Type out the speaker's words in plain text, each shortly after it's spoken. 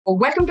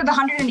Welcome to the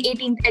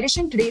 118th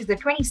edition. Today is the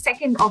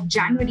 22nd of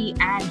January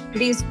and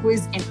today's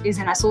quiz is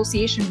in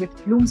association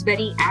with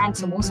Bloomsbury and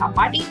Samosa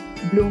Party.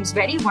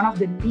 Bloomsbury, one of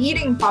the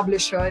leading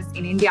publishers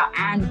in India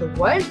and the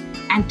world.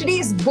 And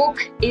today's book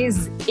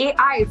is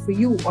AI for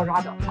You, or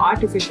rather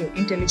Artificial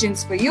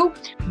Intelligence for You.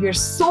 We're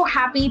so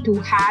happy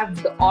to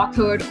have the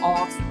author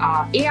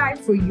of AI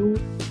for You,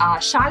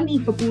 Shalini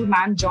Kapoor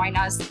ma'am, join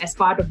us as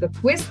part of the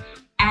quiz.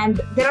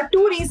 And there are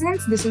two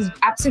reasons this is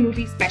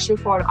absolutely special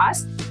for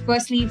us.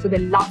 Firstly, for the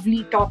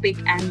lovely topic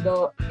and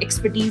the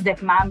expertise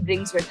that ma'am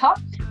brings with her.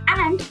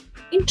 And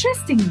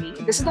interestingly,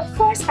 this is the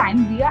first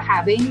time we are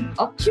having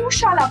a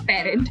QShala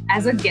parent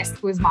as a guest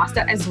quiz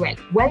master as well.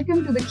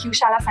 Welcome to the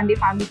QShala Sunday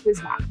Family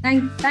Quiz,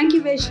 ma'am. Thank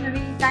you,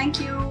 Vaishnavi.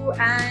 Thank you.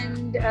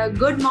 And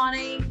good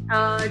morning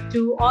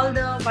to all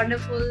the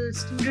wonderful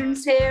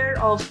students here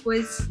of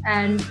quiz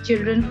and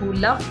children who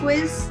love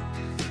quiz.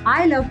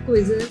 I love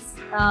quizzes.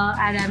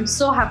 And I'm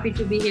so happy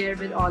to be here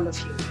with all of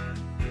you.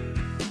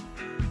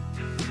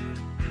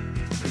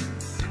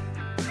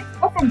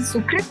 From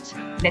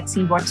Sukrit, let's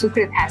see what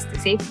Sukrit has to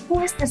say.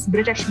 Who is this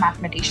British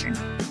mathematician?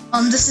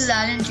 This is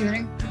Alan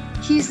Turing.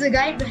 He's the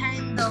guy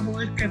behind the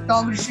whole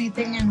cryptography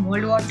thing in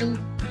World War II.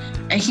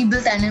 He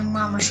built the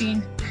Enigma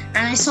machine.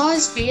 And I saw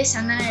his face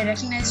and then I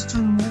recognized it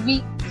from the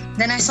movie.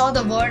 Then I saw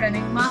the word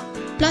Enigma.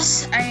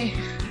 Plus,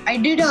 I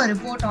did a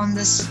report on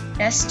this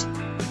test,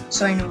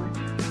 so I know it.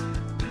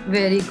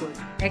 Very good.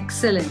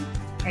 Excellent.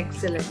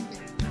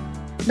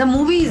 The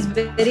movie is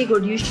very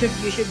good. You should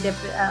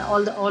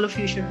all of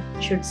you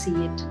should see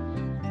it.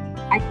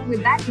 I think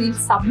with that we'll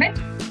submit.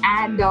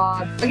 And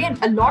again,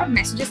 a lot of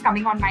messages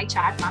coming on my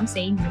chat. I'm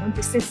saying,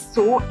 this is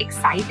so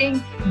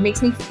exciting. It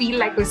makes me feel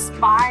like a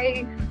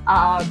spy.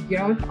 All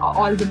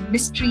the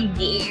mystery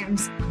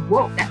games.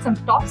 Whoa, that's some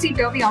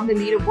topsy-turvy on the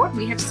leaderboard.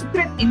 We have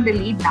Sukrit in the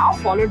lead now,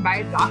 followed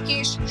by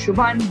Rakesh,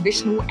 Shubhan,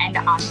 Vishnu, and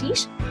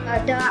Ashish.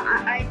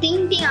 I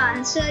think the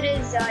answer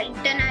is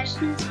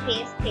International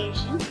Space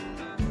Station.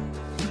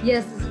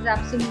 Yes, this is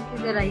absolutely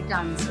the right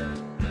answer.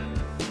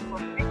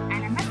 Perfect.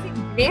 And I must say,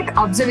 great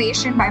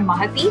observation by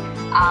Mahati.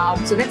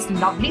 So that's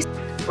lovely.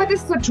 But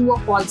this is a true or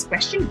false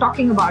question.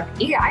 Talking about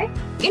AI,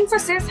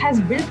 Infosys has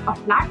built a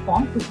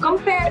platform to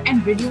compare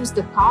and reduce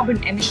the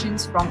carbon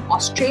emissions from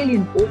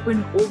Australian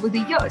Open over the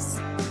years.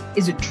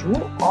 Is it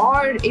true,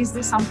 or is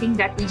this something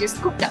that we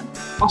just cooked up?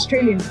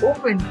 Australian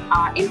Open,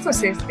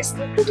 Infosys is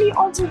secretly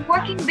also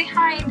working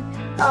behind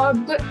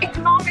the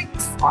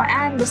economics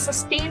and the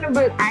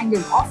sustainable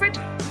angle of it.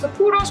 So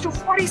kudos to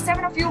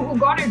 47 of you who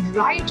got it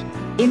right.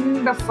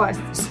 In the first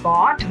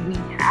spot, we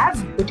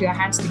have, put your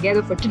hands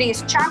together for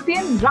today's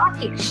champion,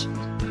 Rakesh.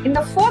 In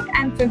the fourth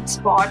and fifth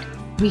spot,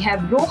 we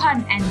have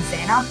Rohan and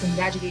Zaina.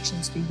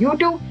 Congratulations to you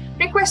two.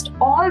 Request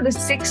all the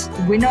 6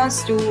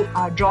 winners to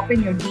drop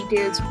in your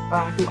details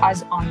to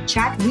us on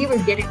chat. We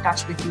will get in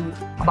touch with you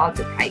about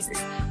the prizes.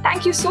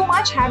 Thank you so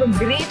much. Have a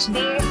great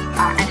day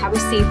and have a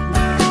safe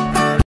weekend.